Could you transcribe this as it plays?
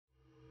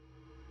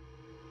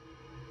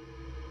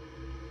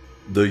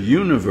The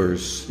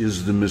universe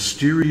is the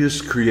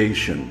mysterious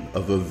creation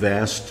of a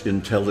vast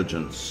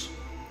intelligence.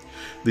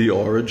 The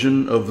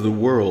origin of the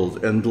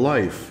world and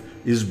life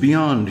is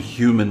beyond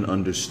human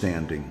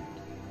understanding.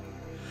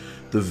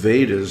 The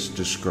Vedas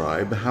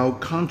describe how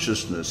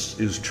consciousness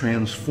is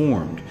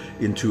transformed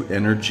into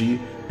energy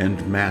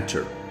and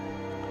matter.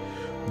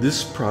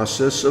 This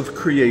process of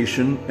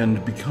creation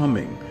and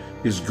becoming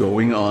is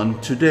going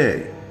on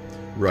today,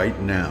 right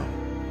now.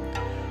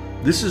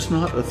 This is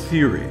not a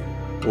theory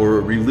or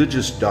a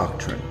religious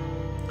doctrine.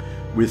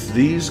 With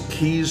these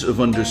keys of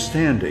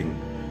understanding,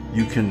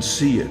 you can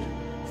see it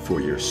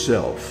for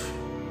yourself.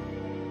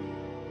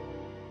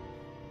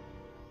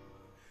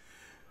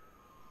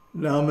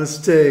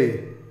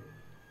 Namaste.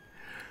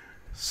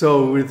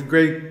 So with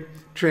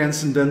great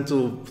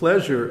transcendental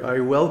pleasure,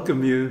 I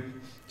welcome you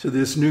to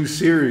this new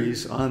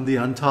series on the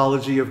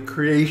ontology of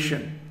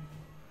creation.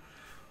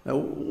 Now,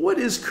 what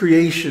is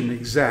creation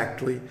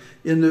exactly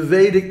in the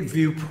Vedic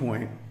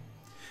viewpoint?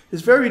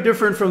 It's very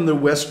different from the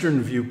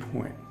Western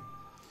viewpoint.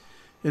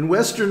 In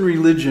Western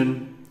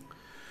religion,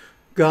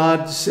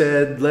 God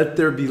said, "Let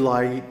there be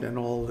light," and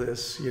all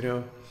this, you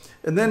know.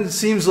 And then it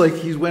seems like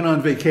he went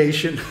on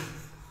vacation.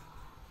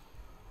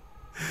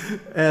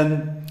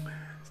 And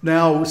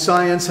now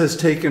science has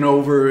taken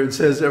over and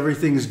says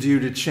everything's due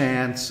to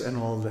chance and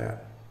all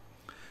that.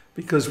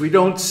 Because we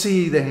don't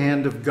see the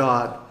hand of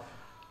God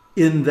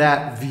in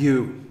that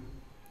view.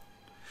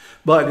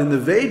 But in the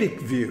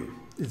Vedic view,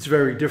 it's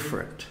very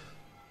different.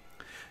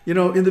 You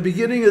know, in the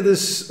beginning of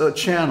this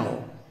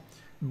channel,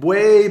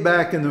 way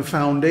back in the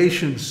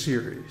Foundation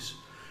series,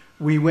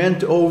 we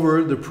went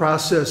over the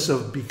process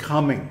of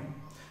becoming.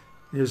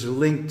 There's a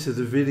link to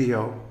the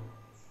video,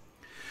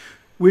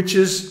 which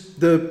is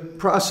the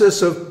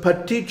process of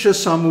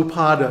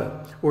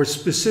paticca-samuppada, or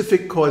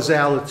specific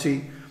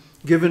causality,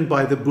 given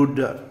by the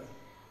Buddha.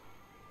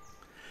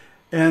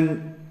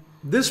 And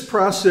this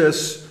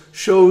process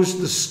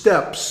shows the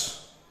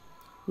steps,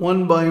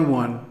 one by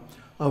one,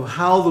 of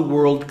how the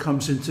world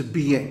comes into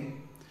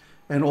being,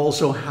 and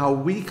also how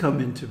we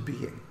come into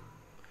being,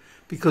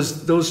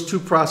 because those two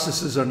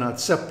processes are not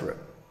separate.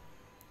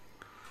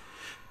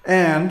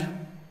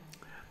 And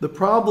the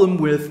problem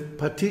with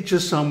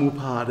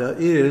paticca-samuppada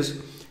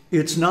is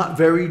it's not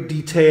very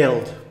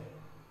detailed.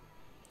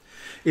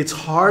 It's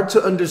hard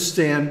to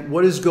understand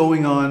what is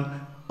going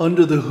on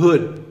under the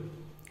hood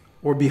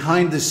or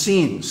behind the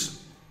scenes.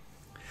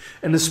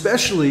 And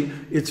especially,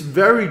 it's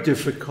very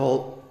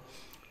difficult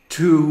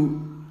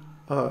to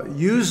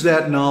use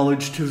that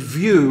knowledge to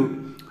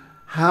view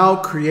how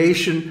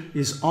creation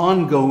is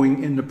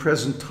ongoing in the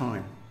present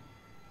time.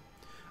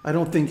 I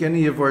don't think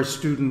any of our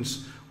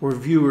students or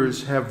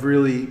viewers have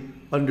really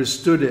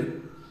understood it.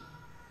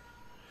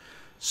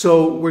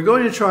 So we're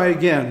going to try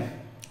again,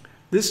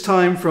 this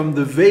time from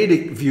the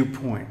Vedic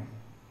viewpoint.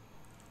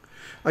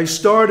 I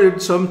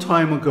started some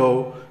time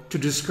ago to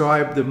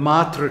describe the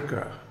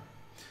matrika.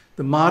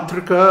 The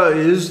matrika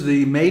is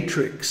the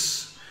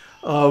matrix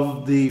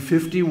of the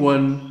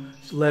 51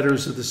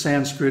 letters of the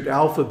Sanskrit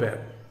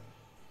alphabet.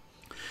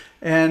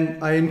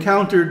 And I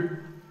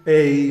encountered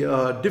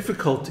a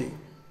difficulty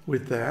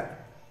with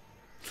that.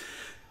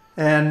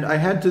 And I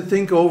had to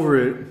think over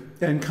it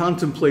and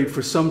contemplate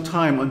for some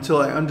time until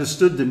I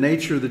understood the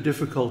nature of the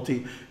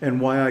difficulty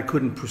and why I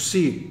couldn't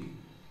proceed.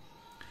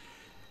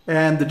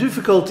 And the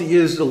difficulty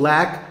is the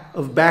lack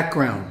of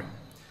background,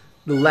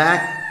 the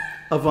lack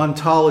of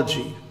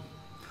ontology.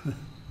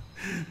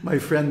 My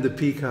friend the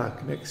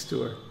peacock next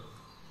door.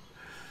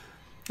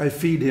 I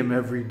feed him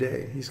every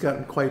day. He's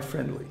gotten quite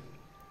friendly.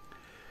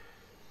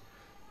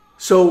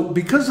 So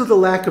because of the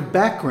lack of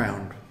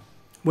background,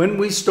 when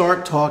we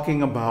start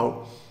talking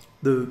about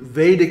the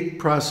Vedic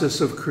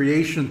process of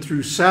creation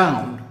through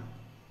sound,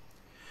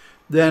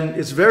 then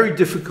it's very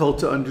difficult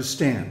to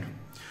understand.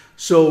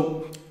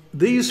 So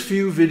these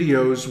few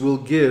videos will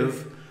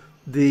give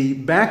the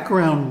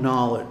background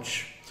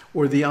knowledge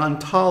or the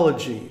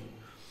ontology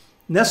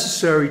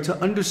necessary to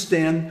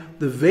understand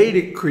the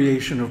Vedic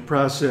creation of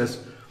process,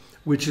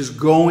 which is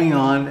going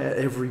on at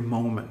every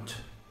moment.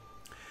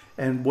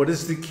 And what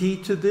is the key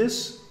to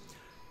this?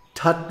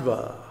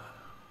 Tattva.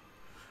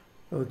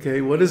 Okay,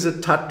 what is a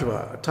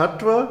tattva? A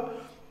tattva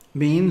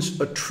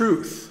means a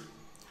truth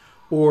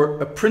or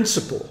a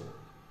principle.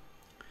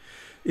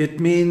 It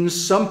means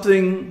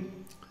something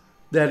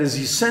that is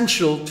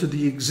essential to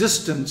the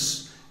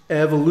existence,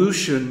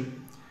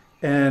 evolution,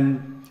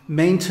 and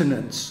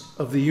maintenance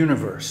of the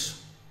universe.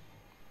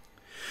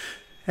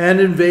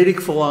 And in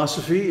Vedic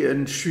philosophy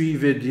and Sri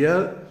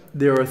Vidya,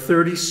 there are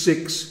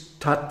 36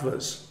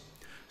 tattvas.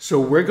 So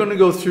we're going to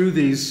go through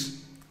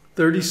these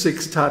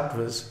 36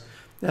 tattvas,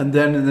 and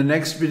then in the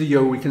next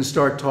video we can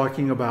start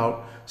talking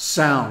about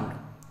sound,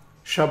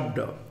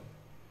 shabda.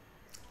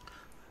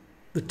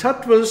 The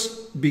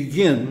tattvas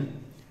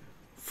begin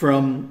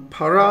from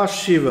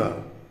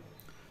Parashiva.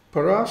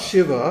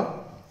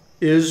 Parashiva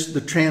is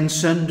the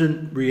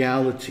transcendent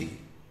reality,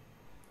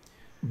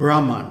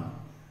 Brahman.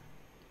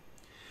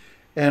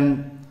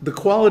 And the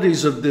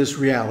qualities of this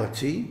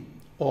reality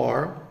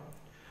are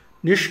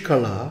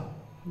Nishkala,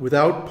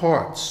 without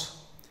parts,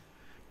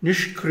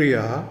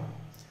 nishkriya,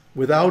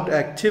 without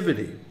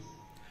activity,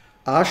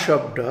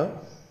 ashabda,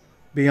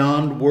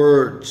 beyond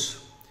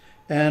words,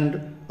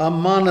 and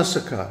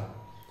amanasaka,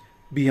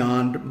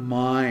 beyond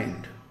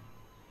mind.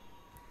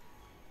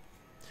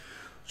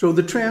 So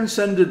the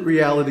transcendent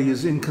reality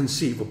is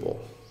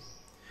inconceivable.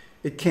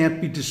 It can't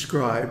be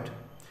described.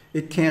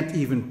 It can't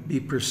even be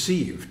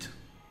perceived.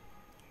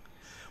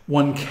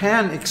 One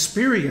can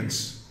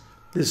experience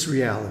this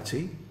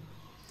reality,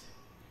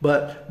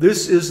 but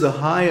this is the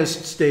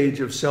highest stage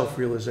of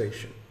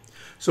self-realization.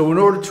 So in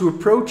order to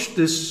approach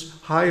this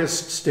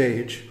highest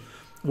stage,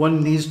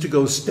 one needs to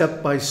go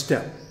step by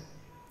step.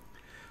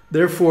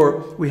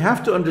 Therefore, we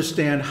have to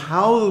understand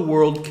how the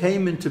world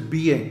came into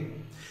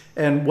being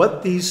and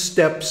what these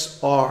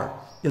steps are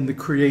in the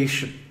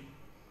creation.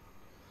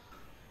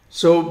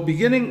 So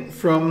beginning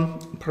from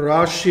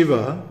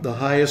Parashiva, the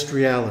highest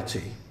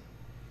reality,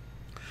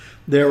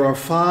 there are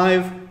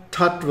 5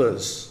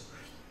 tattvas.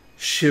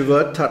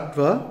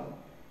 Śiva-tattva,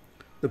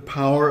 the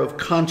power of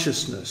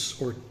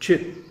consciousness or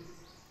chit.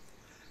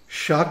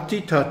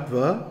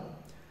 Śakti-tattva,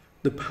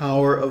 the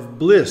power of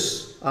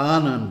bliss,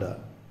 ananda.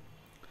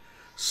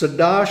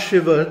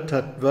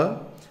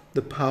 Śiva-tattva,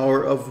 the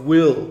power of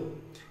will,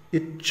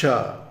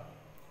 iccha.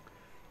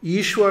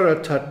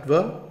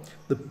 Ishvara-tattva,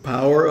 the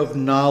power of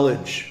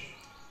knowledge,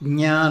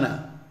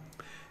 jnana.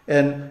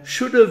 And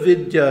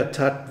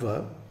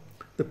Shuddha-vidya-tattva,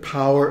 the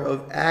power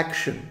of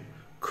action,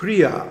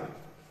 kriya.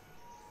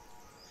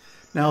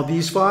 Now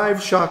these 5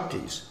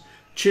 Shaktis,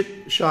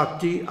 Chit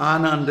Shakti,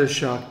 Ananda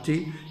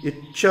Shakti,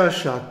 Iccha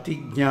Shakti,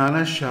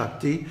 Jnana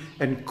Shakti,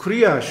 and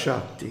Kriya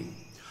Shakti,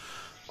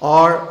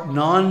 are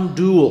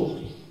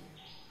non-dual.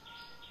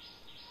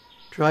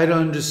 Try to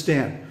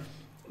understand.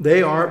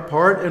 They are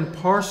part and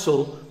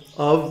parcel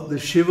of the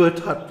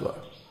Śiva-tattva.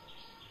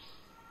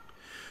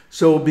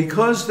 So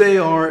because they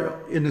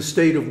are in a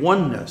state of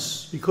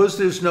oneness, because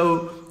there's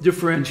no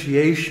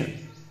differentiation,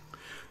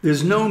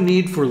 there's no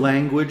need for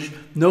language,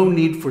 no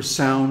need for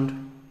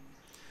sound,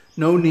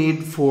 no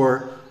need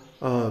for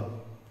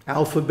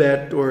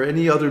alphabet or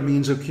any other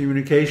means of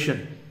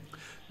communication,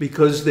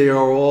 because they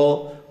are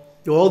all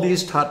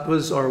these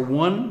tattvas are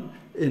one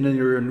and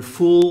you're in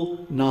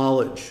full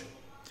knowledge.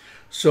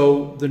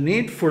 So the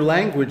need for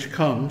language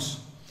comes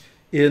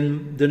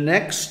in the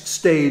next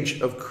stage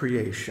of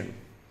creation.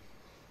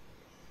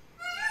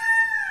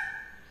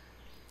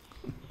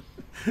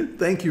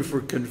 Thank you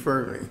for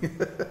confirming.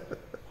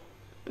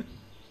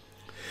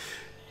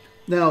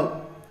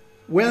 Now,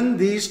 when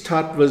these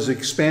tattvas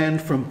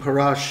expand from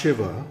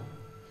Parashiva,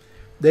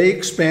 they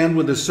expand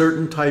with a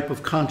certain type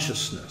of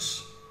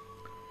consciousness.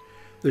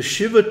 The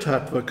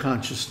Śiva-tattva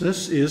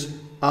consciousness is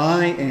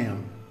I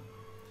am.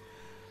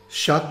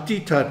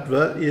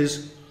 Shakti-tattva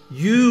is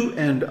you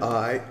and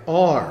I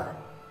are.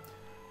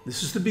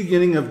 This is the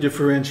beginning of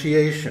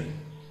differentiation.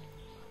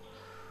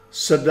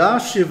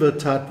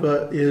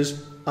 Śiva-tattva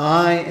is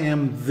I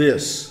am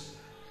this,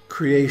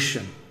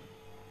 creation.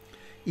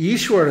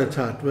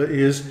 Ishvara-tattva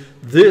is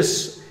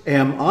this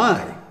am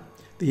I.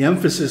 The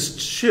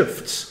emphasis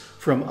shifts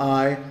from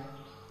I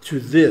to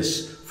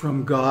this,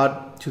 from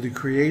God to the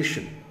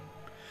creation.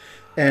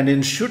 And in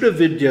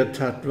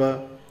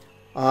Shuddha-vidya-tattva,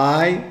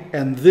 I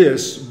and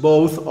this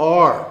both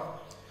are.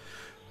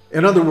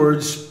 In other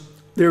words,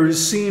 there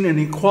is seen an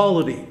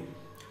equality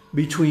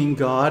between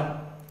God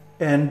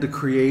and the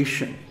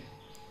creation.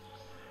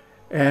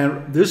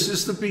 And this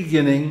is the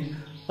beginning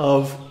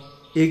of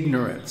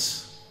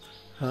ignorance.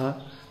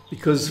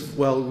 Because,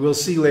 well, we'll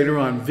see later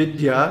on,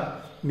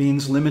 vidya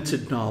means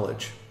limited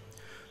knowledge.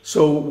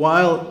 So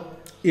while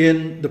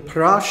in the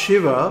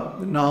Parashiva,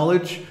 the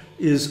knowledge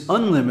is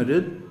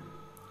unlimited,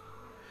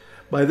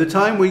 by the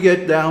time we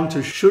get down to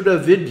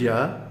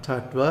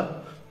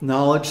Shuddha-vidya-tattva,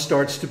 knowledge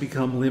starts to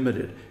become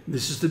limited.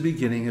 This is the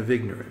beginning of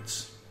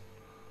ignorance.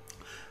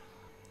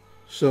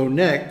 So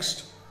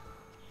next,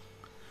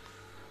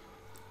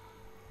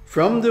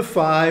 from the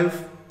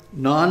 5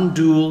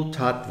 non-dual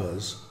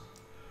tattvas,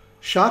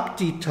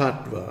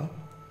 Shakti-tattva,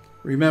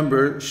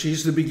 remember,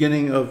 she's the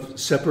beginning of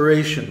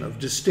separation, of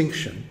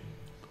distinction.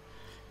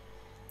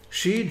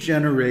 She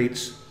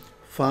generates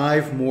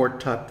 5 more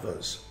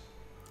tattvas.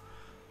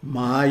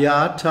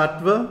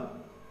 Maya-tattva,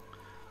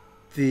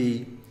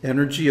 the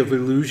energy of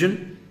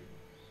illusion.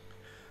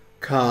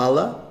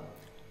 Kala,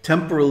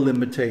 temporal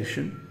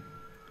limitation.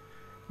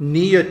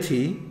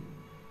 Niyati,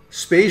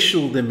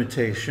 spatial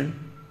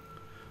limitation.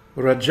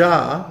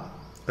 Raja,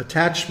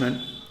 attachment.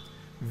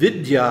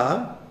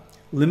 Vidya,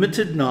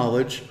 limited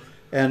knowledge.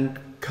 And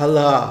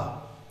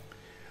Kala,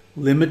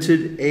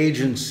 limited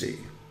agency.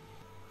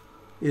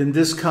 In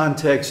this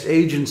context,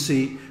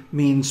 agency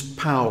means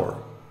power.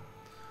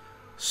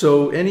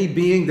 So any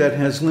being that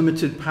has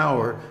limited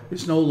power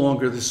is no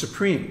longer the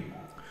supreme.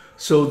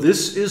 So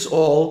this is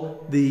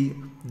all the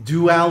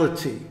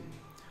duality,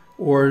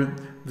 or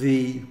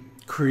the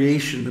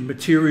creation, the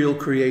material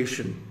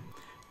creation.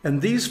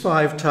 And these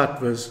 5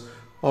 tattvas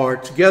are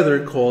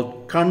together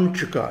called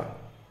kanchaka,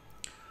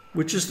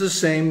 which is the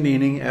same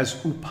meaning as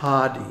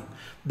upadhi.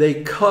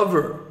 They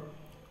cover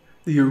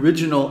the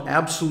original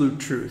absolute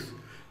truth,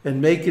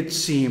 and make it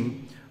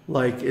seem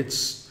like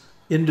it's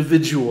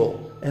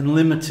individual and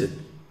limited.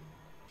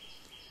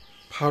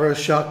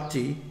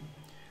 Parashakti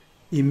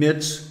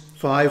emits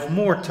 5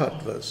 more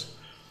tattvas.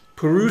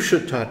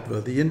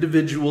 Purusha-tattva, the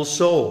individual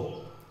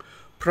soul.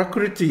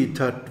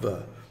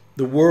 Prakriti-tattva,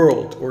 the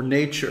world or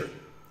nature.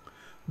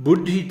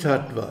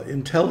 Buddhi-tattva,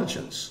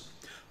 intelligence.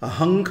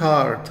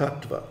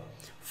 Ahankara-tattva,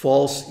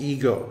 false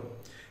ego.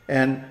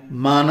 And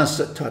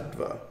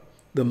Manasa-tattva,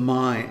 the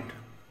mind.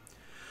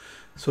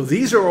 So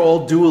these are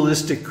all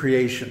dualistic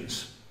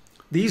creations.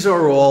 These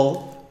are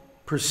all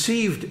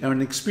perceived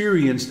and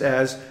experienced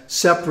as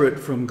separate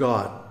from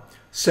God,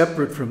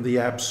 separate from the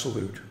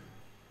Absolute.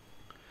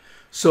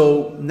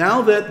 So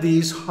now that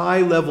these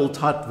high-level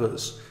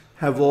tattvas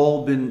have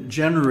all been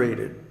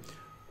generated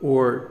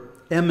or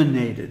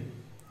emanated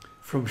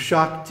from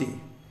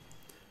Shakti,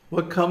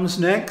 what comes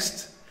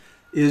next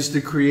is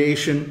the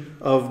creation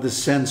of the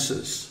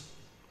senses.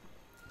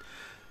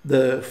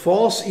 The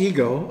false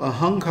ego,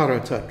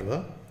 Ahankara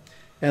Tattva,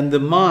 and the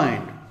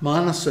mind,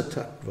 Manasa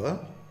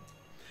Tattva,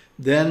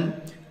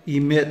 then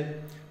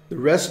emit the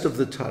rest of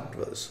the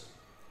tattvas.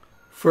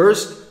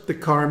 First, the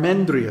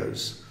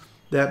karmendriyas,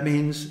 that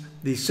means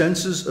the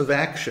senses of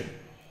action,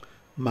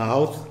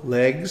 mouth,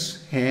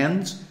 legs,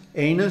 hands,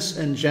 anus,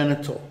 and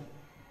genital.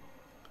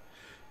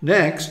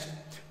 Next,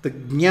 the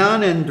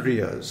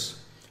jnanendriyas,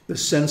 the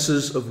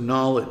senses of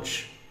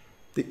knowledge.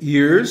 The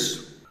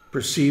ears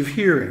perceive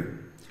hearing,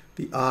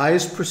 the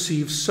eyes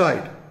perceive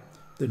sight,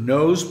 the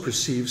nose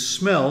perceives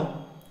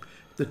smell,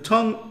 the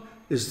tongue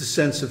is the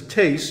sense of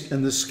taste,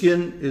 and the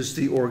skin is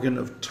the organ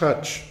of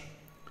touch.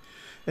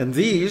 And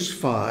these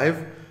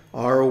 5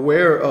 are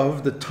aware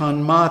of the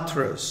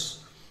tanmatras,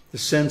 the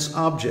sense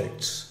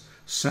objects,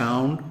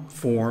 sound,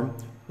 form,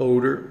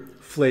 odor,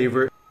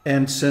 flavor,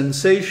 and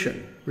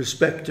sensation,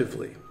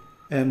 respectively.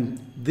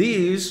 And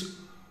these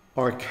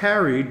are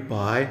carried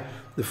by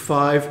the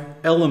 5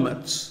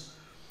 elements: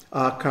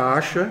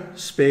 akasha,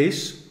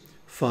 space;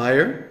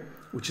 fire,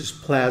 which is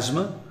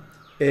plasma;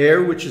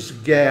 air, which is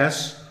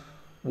gas;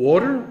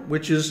 water,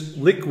 which is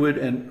liquid;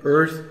 and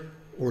earth,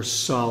 or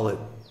solid.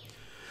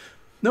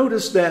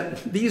 Notice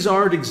that these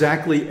aren't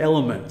exactly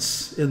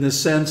elements in the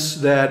sense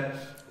that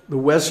the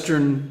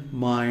Western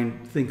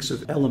mind thinks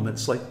of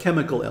elements like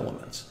chemical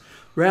elements.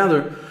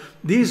 Rather,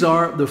 these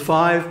are the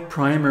 5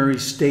 primary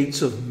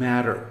states of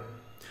matter: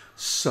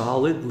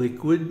 solid,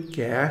 liquid,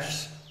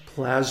 gas,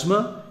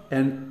 plasma,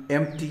 and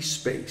empty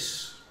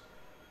space.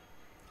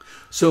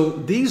 So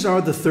these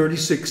are the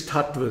 36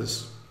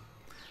 tattvas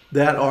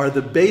that are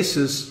the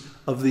basis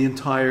of the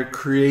entire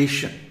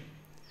creation.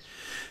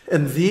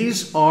 And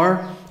these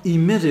are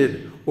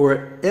emitted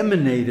or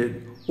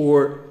emanated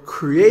or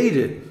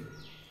created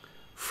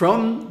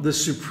from the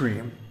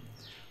Supreme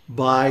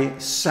by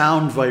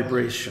sound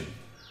vibration.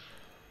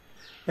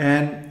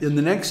 And in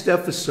the next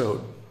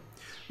episode,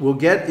 we'll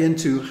get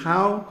into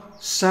how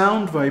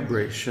sound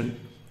vibration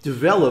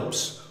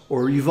develops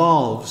or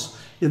evolves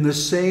in the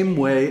same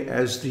way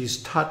as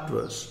these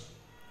tattvas.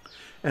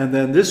 And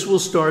then this will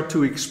start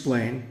to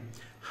explain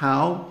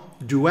how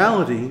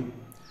duality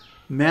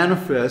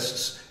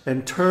manifests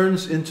and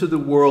turns into the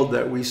world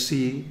that we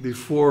see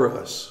before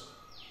us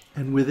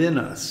and within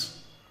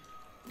us.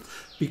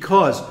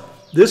 Because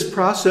this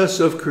process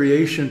of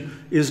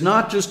creation is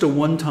not just a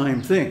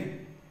one-time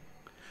thing.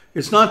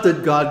 It's not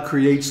that God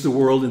creates the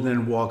world and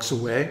then walks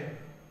away.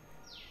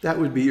 That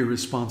would be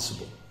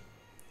irresponsible.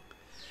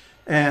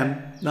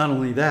 And not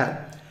only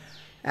that,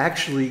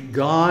 actually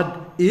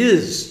God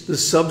is the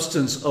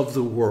substance of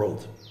the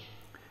world.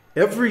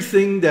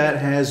 Everything that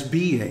has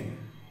being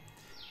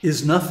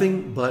is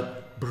nothing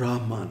but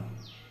Brahman.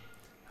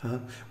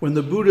 When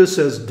the Buddha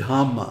says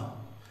Dhamma,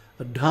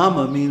 a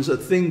Dhamma means a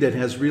thing that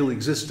has real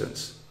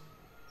existence.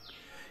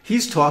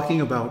 He's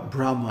talking about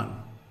Brahman.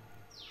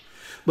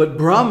 But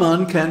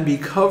Brahman can be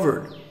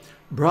covered.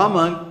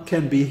 Brahman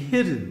can be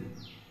hidden.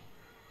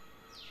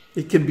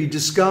 It can be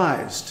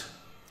disguised,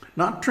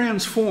 not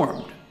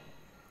transformed,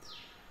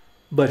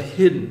 but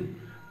hidden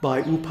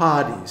by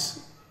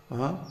upadhis.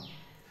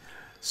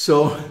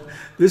 So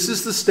this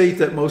is the state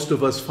that most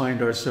of us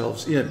find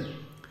ourselves in.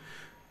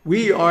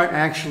 We are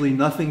actually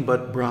nothing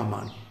but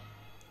Brahman.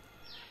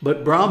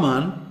 But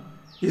Brahman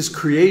is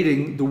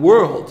creating the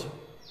world.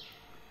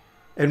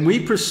 And we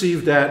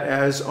perceive that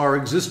as our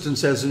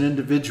existence as an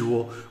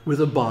individual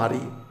with a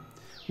body,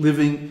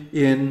 living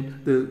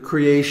in the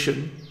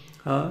creation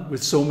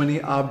with so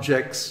many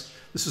objects.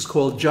 This is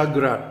called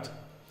Jagrat,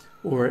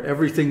 or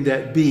everything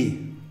that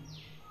be.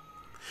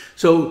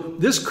 So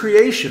this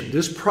creation,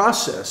 this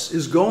process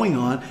is going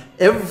on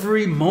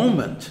every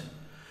moment.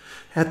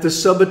 At the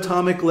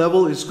subatomic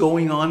level, it's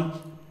going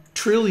on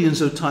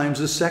trillions of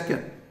times a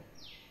second.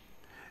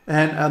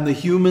 And on the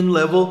human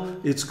level,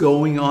 it's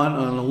going on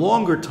a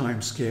longer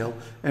time scale.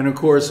 And of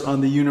course,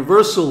 on the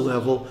universal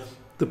level,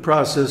 the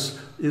process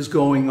is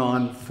going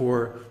on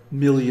for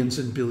millions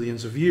and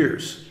billions of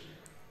years.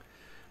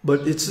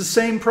 But it's the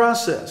same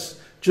process,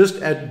 just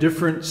at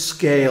different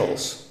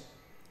scales.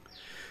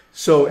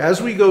 So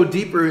as we go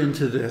deeper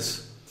into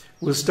this,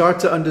 we'll start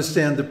to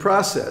understand the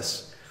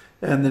process.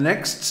 And the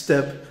next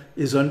step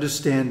is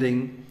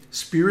understanding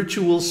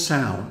spiritual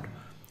sound,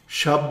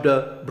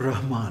 Shabda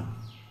Brahman.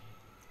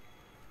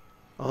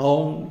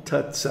 Om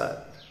Tat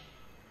Sat.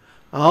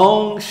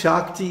 Om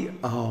Shakti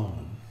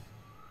Om.